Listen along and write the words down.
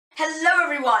Hello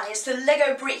everyone, it's the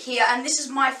Lego Brick here, and this is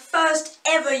my first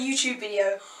ever YouTube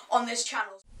video on this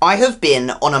channel. I have been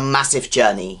on a massive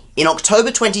journey. In October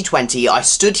 2020, I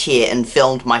stood here and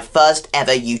filmed my first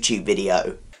ever YouTube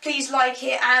video. Please like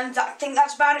it, and I think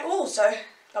that's about it all, so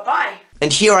bye-bye.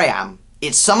 And here I am.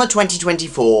 It's summer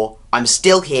 2024, I'm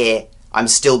still here, I'm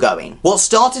still going. What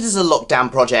started as a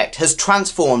lockdown project has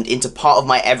transformed into part of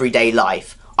my everyday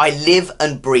life. I live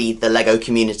and breathe the LEGO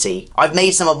community. I've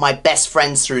made some of my best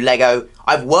friends through LEGO,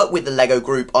 I've worked with the LEGO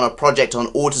group on a project on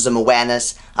autism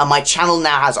awareness, and my channel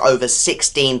now has over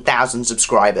 16,000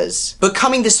 subscribers. But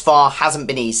coming this far hasn't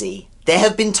been easy. There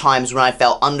have been times when I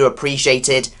felt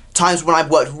underappreciated, times when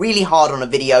I've worked really hard on a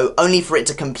video only for it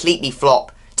to completely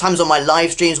flop, times on my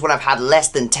live streams when I've had less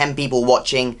than 10 people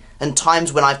watching, and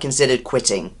times when I've considered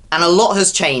quitting. And a lot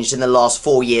has changed in the last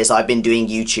 4 years I've been doing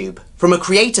YouTube. From a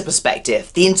creator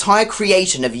perspective, the entire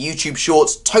creation of YouTube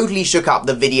Shorts totally shook up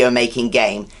the video making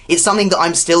game. It's something that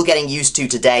I'm still getting used to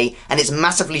today, and it's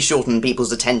massively shortened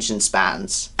people's attention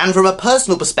spans. And from a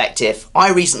personal perspective,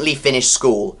 I recently finished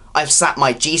school. I've sat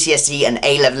my GCSE and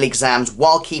A-level exams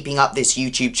while keeping up this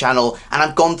YouTube channel, and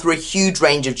I've gone through a huge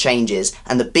range of changes,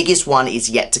 and the biggest one is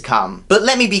yet to come. But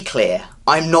let me be clear,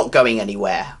 I'm not going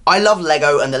anywhere. I love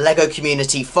LEGO and the LEGO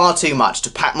community far too much to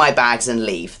pack my bags and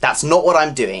leave. That's not what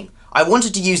I'm doing. I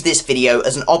wanted to use this video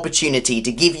as an opportunity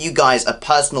to give you guys a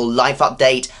personal life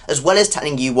update, as well as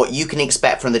telling you what you can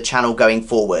expect from the channel going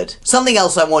forward. Something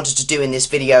else I wanted to do in this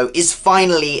video is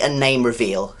finally a name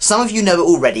reveal. Some of you know it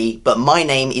already, but my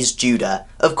name is Judah.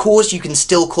 Of course, you can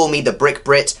still call me the Brick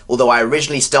Brit, although I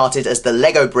originally started as the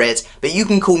Lego Brit, but you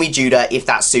can call me Judah if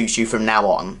that suits you from now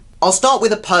on. I'll start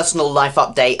with a personal life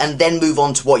update and then move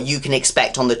on to what you can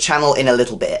expect on the channel in a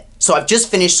little bit. So I've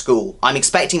just finished school. I'm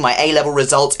expecting my A-level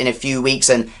results in a few weeks,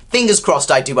 and fingers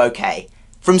crossed I do okay.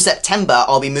 From September,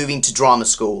 I'll be moving to drama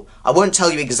school. I won't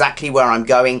tell you exactly where I'm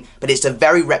going, but it's a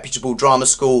very reputable drama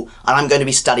school, and I'm going to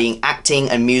be studying acting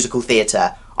and musical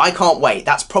theatre. I can't wait.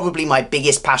 That's probably my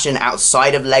biggest passion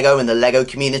outside of LEGO and the LEGO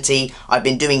community. I've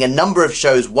been doing a number of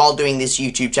shows while doing this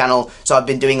YouTube channel, so I've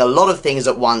been doing a lot of things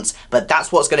at once, but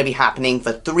that's what's going to be happening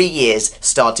for 3 years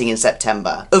starting in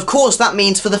September. Of course, that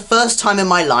means for the first time in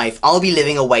my life, I'll be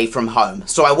living away from home,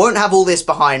 so I won't have all this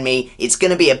behind me. It's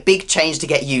going to be a big change to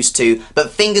get used to,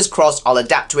 but fingers crossed I'll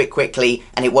adapt to it quickly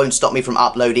and it won't stop me from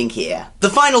uploading here. The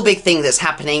final big thing that's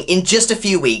happening in just a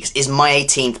few weeks is my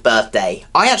 18th birthday.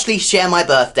 I actually share my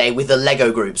birthday with the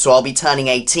LEGO group, so I'll be turning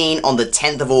 18 on the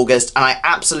 10th of August, and I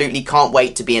absolutely can't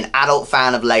wait to be an adult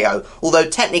fan of LEGO, although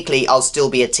technically I'll still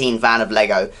be a teen fan of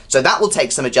LEGO, so that will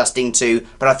take some adjusting to,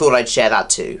 but I thought I'd share that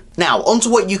too. Now, on to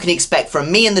what you can expect from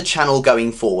me and the channel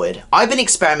going forward. I've been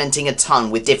experimenting a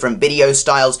ton with different video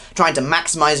styles, trying to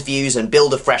maximize views and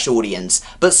build a fresh audience,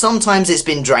 but sometimes it's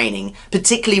been draining,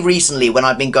 particularly recently when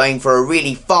I've been going for a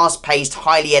really fast-paced,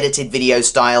 highly edited video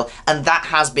style, and that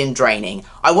has been draining.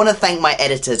 I want to thank my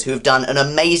editors who have done an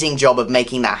amazing job of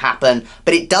making that happen,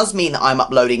 but it does mean that I'm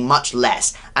uploading much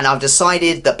less, and I've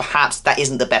decided that perhaps that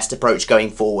isn't the best approach going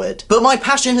forward. But my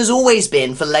passion has always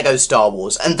been for LEGO Star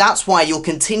Wars, and that's why you'll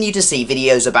continue to see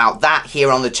videos about that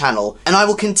here on the channel, and I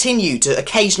will continue to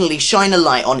occasionally shine a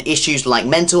light on issues like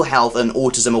mental health and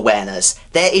autism awareness.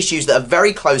 They're issues that are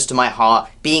very close to my heart,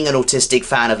 being an autistic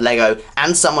fan of LEGO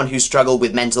and someone who struggled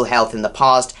with mental health in the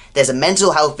past. There's a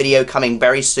mental health video coming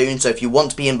very soon, so if you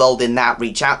want to be involved in that,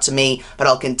 reach out to me, but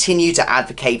I'll continue to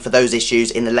advocate for those issues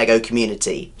in the LEGO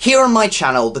community. Here on my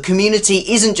channel, the community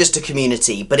isn't just a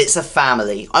community, but it's a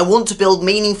family. I want to build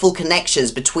meaningful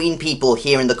connections between people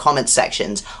here in the comments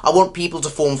sections. I want people to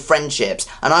form friendships,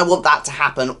 and I want that to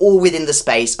happen all within the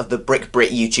space of the Brick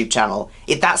Brit YouTube channel.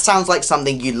 If that sounds like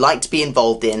something you'd like to be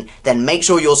involved in, then make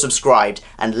sure you're subscribed,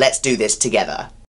 and let's do this together.